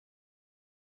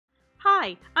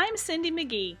Hi, I'm Cindi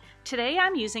McGee. Today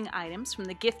I'm using items from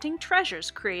the Gifting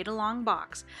Treasures CreateAlong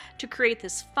box to create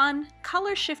this fun,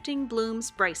 color-shifting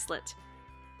blooms bracelet.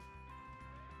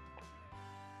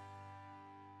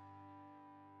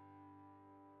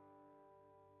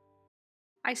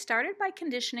 I started by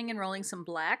conditioning and rolling some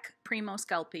black Primo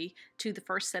Sculpey to the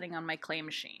first setting on my clay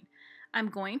machine. I'm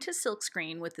going to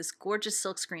silkscreen with this gorgeous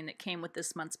silkscreen that came with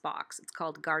this month's box. It's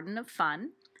called Garden of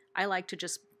Fun. I like to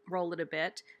just roll it a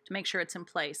bit to make sure it's in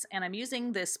place. And I'm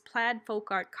using this plaid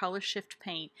folk art color shift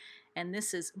paint, and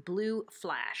this is Blue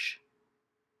Flash.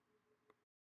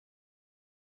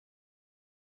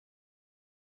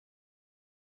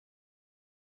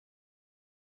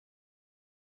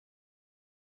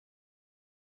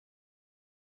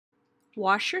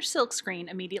 Wash your silkscreen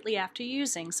immediately after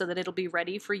using so that it'll be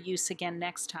ready for use again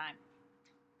next time.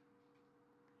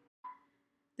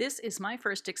 This is my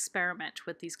first experiment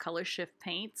with these color shift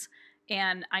paints,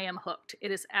 and I am hooked.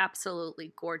 It is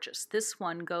absolutely gorgeous. This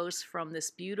one goes from this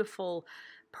beautiful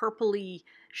purpley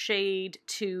shade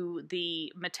to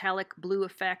the metallic blue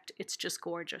effect. It's just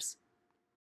gorgeous.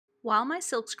 While my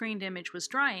silk-screened image was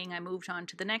drying, I moved on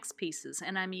to the next pieces,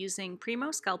 and I'm using Primo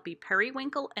Sculpey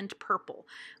Periwinkle and Purple,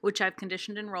 which I've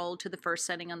conditioned and rolled to the first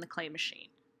setting on the clay machine.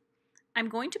 I'm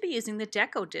going to be using the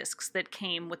deco discs that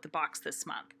came with the box this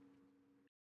month.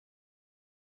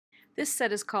 This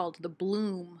set is called the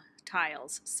Bloom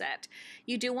Tiles set.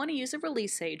 You do want to use a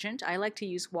release agent. I like to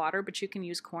use water, but you can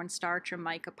use cornstarch or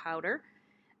mica powder,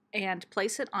 and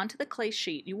place it onto the clay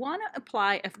sheet. You want to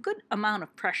apply a good amount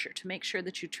of pressure to make sure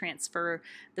that you transfer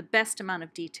the best amount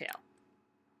of detail.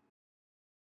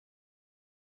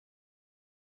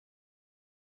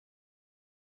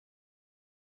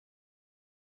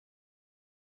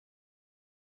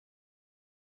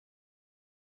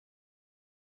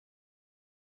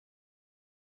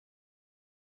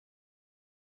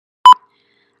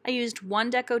 I used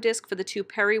one deco disc for the two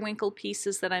periwinkle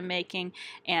pieces that I'm making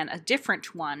and a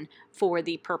different one for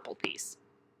the purple piece.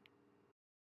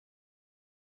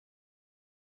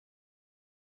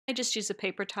 I just use a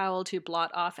paper towel to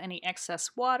blot off any excess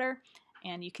water,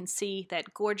 and you can see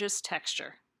that gorgeous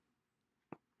texture.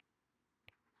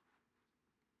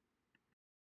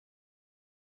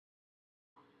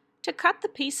 To cut the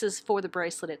pieces for the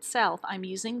bracelet itself, I'm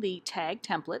using the tag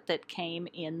template that came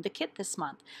in the kit this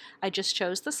month. I just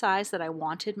chose the size that I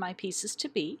wanted my pieces to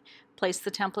be, placed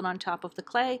the template on top of the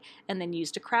clay, and then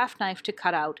used a craft knife to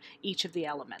cut out each of the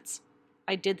elements.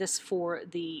 I did this for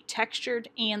the textured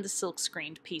and the silk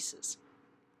screened pieces.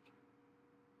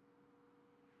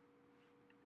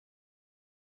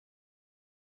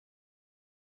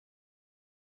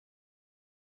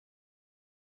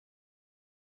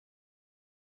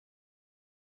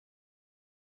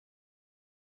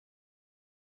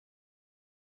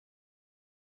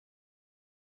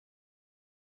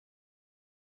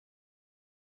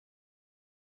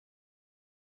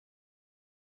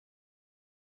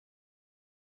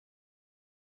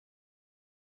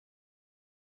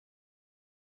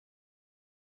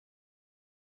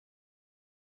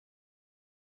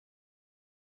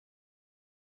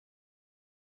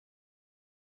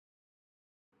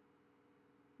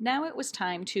 Now it was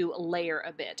time to layer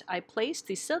a bit. I placed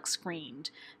the silk screened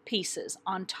pieces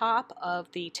on top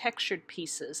of the textured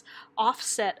pieces,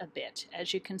 offset a bit,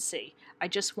 as you can see. I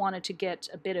just wanted to get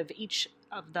a bit of each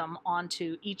of them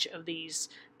onto each of these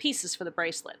pieces for the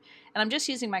bracelet. And I'm just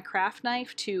using my craft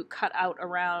knife to cut out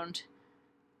around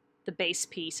the base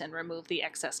piece and remove the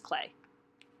excess clay.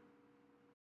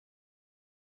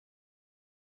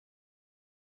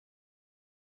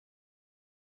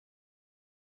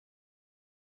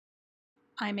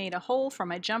 I made a hole for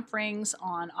my jump rings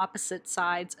on opposite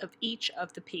sides of each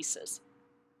of the pieces.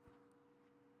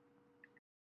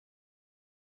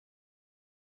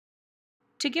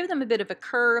 To give them a bit of a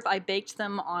curve, I baked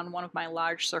them on one of my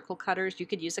large circle cutters. You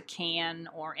could use a can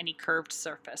or any curved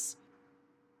surface.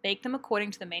 Bake them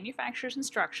according to the manufacturer's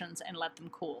instructions and let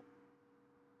them cool.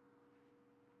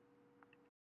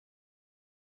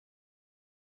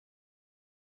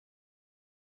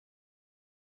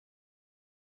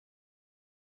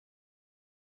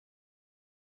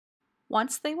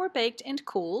 Once they were baked and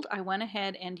cooled, I went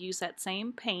ahead and used that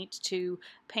same paint to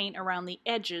paint around the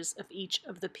edges of each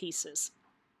of the pieces.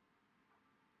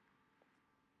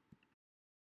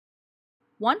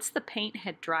 Once the paint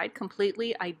had dried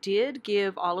completely, I did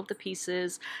give all of the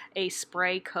pieces a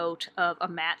spray coat of a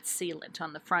matte sealant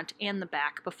on the front and the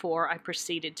back before I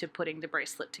proceeded to putting the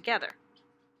bracelet together.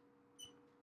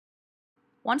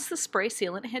 Once the spray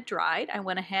sealant had dried, I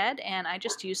went ahead and I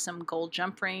just used some gold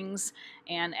jump rings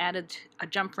and added a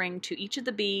jump ring to each of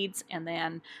the beads and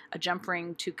then a jump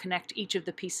ring to connect each of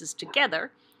the pieces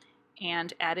together,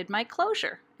 and added my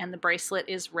closure, and the bracelet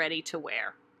is ready to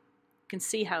wear. You can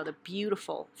see how the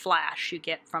beautiful flash you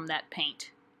get from that paint.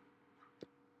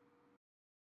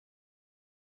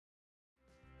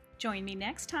 Join me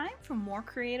next time for more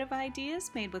creative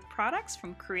ideas made with products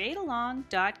from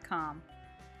CreateAlong.com.